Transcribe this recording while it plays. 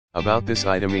About this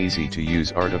item, easy to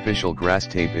use artificial grass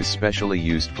tape is specially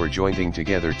used for jointing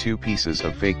together two pieces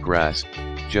of fake grass.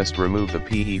 Just remove the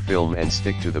PE film and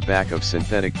stick to the back of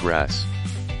synthetic grass.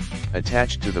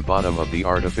 Attached to the bottom of the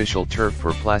artificial turf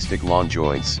for plastic lawn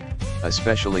joints,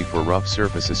 especially for rough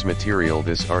surfaces material.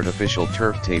 This artificial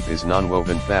turf tape is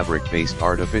non-woven fabric-based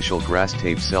artificial grass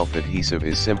tape. Self-adhesive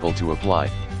is simple to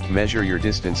apply. Measure your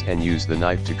distance and use the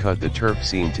knife to cut the turf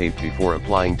seam tape before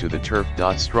applying to the turf.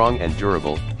 Strong and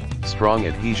durable. Strong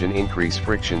adhesion increase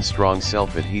friction. Strong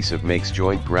self-adhesive makes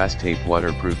joint grass tape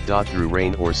waterproof. Through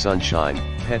rain or sunshine,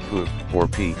 pet poop, or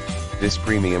pee. This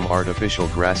premium artificial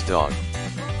grass dog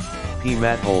pee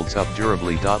mat holds up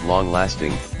durably. Long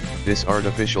lasting. This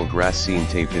artificial grass seam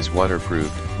tape is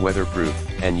waterproof, weatherproof,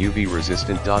 and UV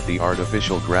resistant. The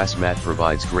artificial grass mat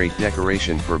provides great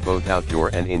decoration for both outdoor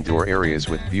and indoor areas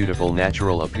with beautiful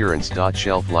natural appearance.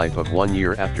 Shelf life of 1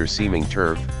 year after seaming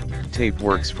turf. Tape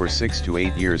works for 6 to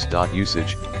 8 years.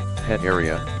 Usage: pet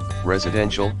area,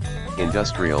 residential,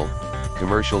 industrial,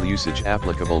 commercial usage.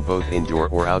 Applicable both indoor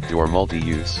or outdoor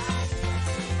multi-use.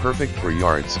 Perfect for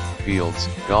yards, fields,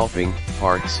 golfing,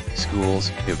 parks,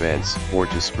 schools, events, or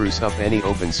to spruce up any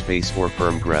open space or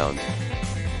firm ground.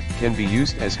 Can be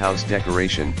used as house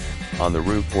decoration, on the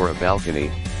roof or a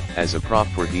balcony, as a prop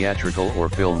for theatrical or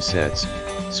film sets,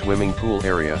 swimming pool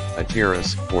area, a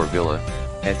terrace or villa,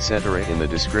 etc. In the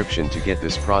description to get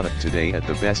this product today at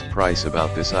the best price.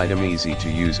 About this item: easy to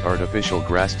use artificial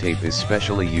grass tape is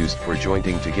specially used for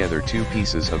jointing together two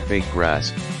pieces of fake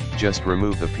grass. Just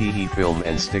remove the PE film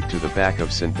and stick to the back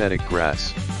of synthetic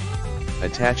grass.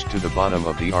 Attached to the bottom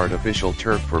of the artificial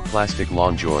turf for plastic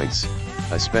lawn joints,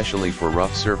 especially for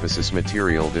rough surfaces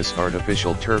material. This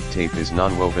artificial turf tape is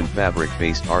non-woven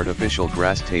fabric-based artificial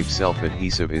grass tape.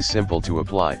 Self-adhesive is simple to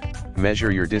apply.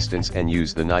 Measure your distance and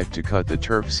use the knife to cut the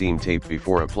turf seam tape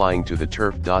before applying to the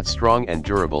turf. Strong and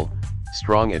durable.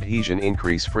 Strong adhesion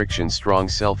increase friction. Strong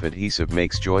self-adhesive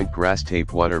makes joint grass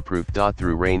tape waterproof.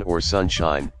 Through rain or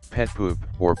sunshine, pet poop,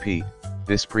 or pee.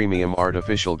 This premium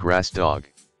artificial grass dog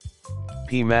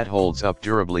pee mat holds up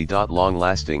durably. Long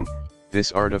lasting.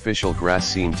 This artificial grass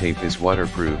seam tape is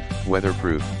waterproof,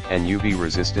 weatherproof, and UV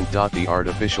resistant. The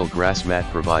artificial grass mat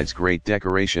provides great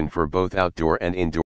decoration for both outdoor and indoor